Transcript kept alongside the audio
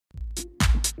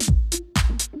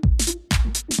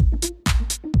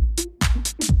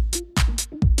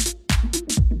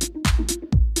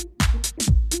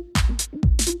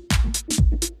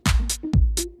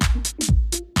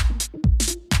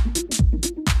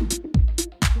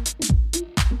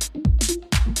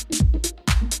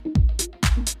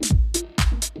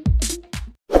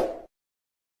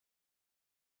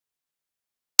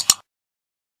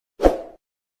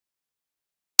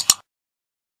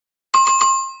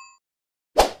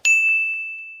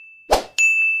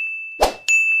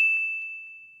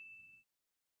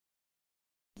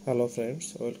Hello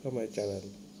friends, welcome my channel.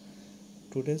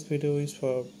 Today's video is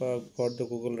for the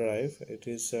Google Drive. It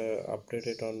is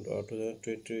updated on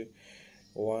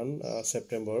 2021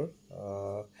 September.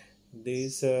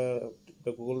 This the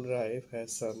Google Drive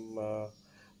has there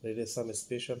is some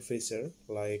special feature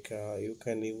like you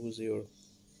can use your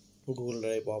Google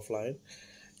Drive offline,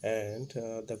 and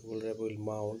the Google Drive will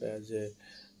mount as a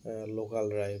local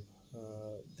drive.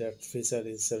 That feature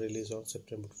is released on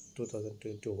September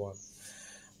 2021.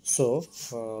 So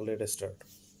let us start.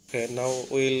 Okay, now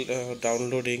we'll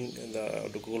downloading the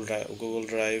Google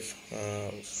Drive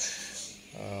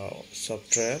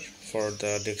software for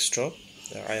the desktop.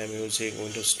 I am using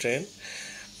Windows 10.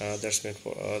 That's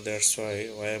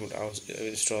why I am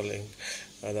installing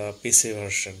the PC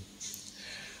version.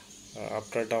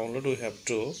 After download, we have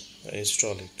to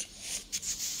install it.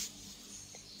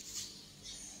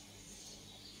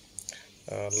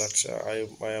 I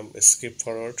am skip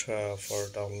forward for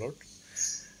download.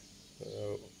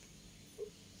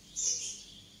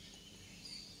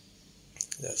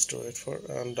 Just wait for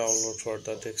and download for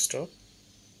the desktop.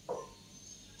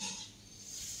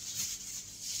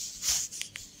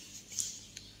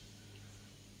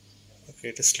 Okay,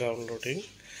 it is downloading.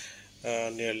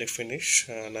 Nearly finished,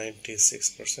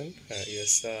 96%.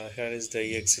 Yes, here is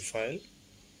the exe file,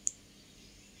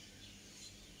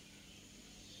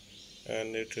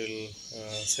 and it will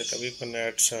set up. You can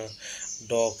add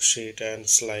doc sheet and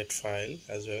slide file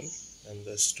as well, and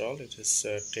the install it is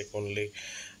take only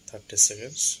 30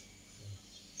 seconds.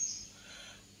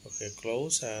 Okay,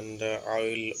 close, and I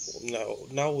will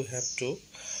now we have to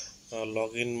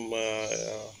log in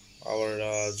our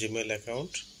Gmail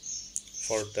account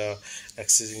for the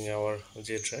accessing our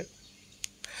G drive.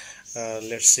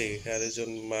 Let's see, here is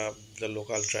on the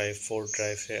local drive 4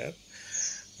 drive here.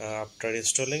 After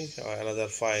installing another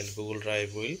file, Google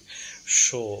Drive will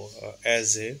show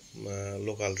as a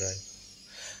local drive.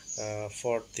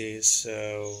 For this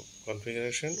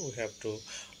configuration, we have to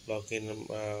log in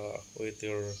with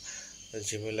your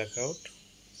Gmail account,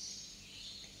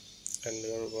 and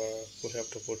we have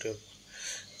to put your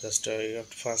just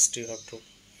first you have to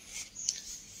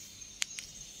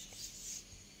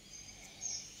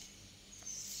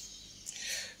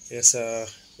yes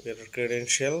your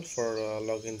credential for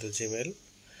login to Gmail,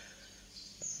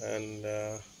 and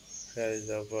here is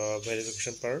the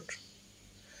verification part.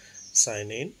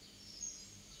 Sign in.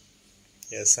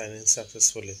 Yes, sign in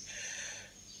successfully.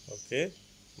 Okay,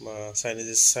 signing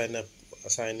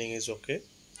is okay.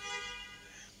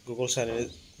 Google sign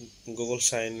in Google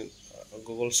sign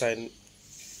Google sign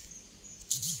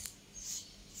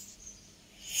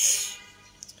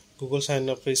Google sign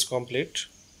up is complete.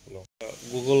 No.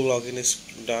 Google login is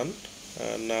done.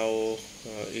 Now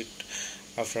it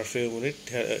after a few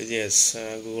minutes, yes,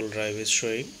 Google Drive is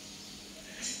showing.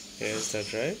 Here's the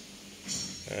drive,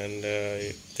 and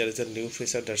there is a new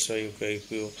feature. That's why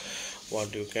if you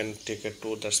want, you can take a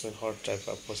tour. That's my hard drive.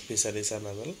 Of course, feature is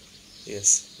available.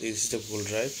 Yes, this is the Google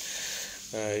Drive.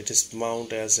 It is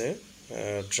mounted as a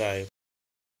drive.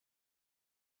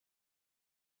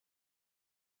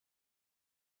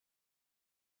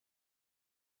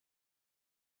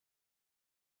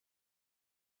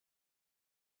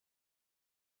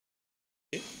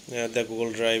 The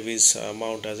Google Drive is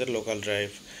mounted as a local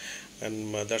drive,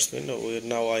 and that's mean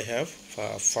now I have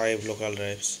 5 local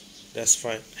drives. That's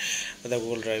fine. The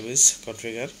Google Drive is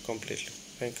configured completely.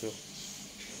 Thank you.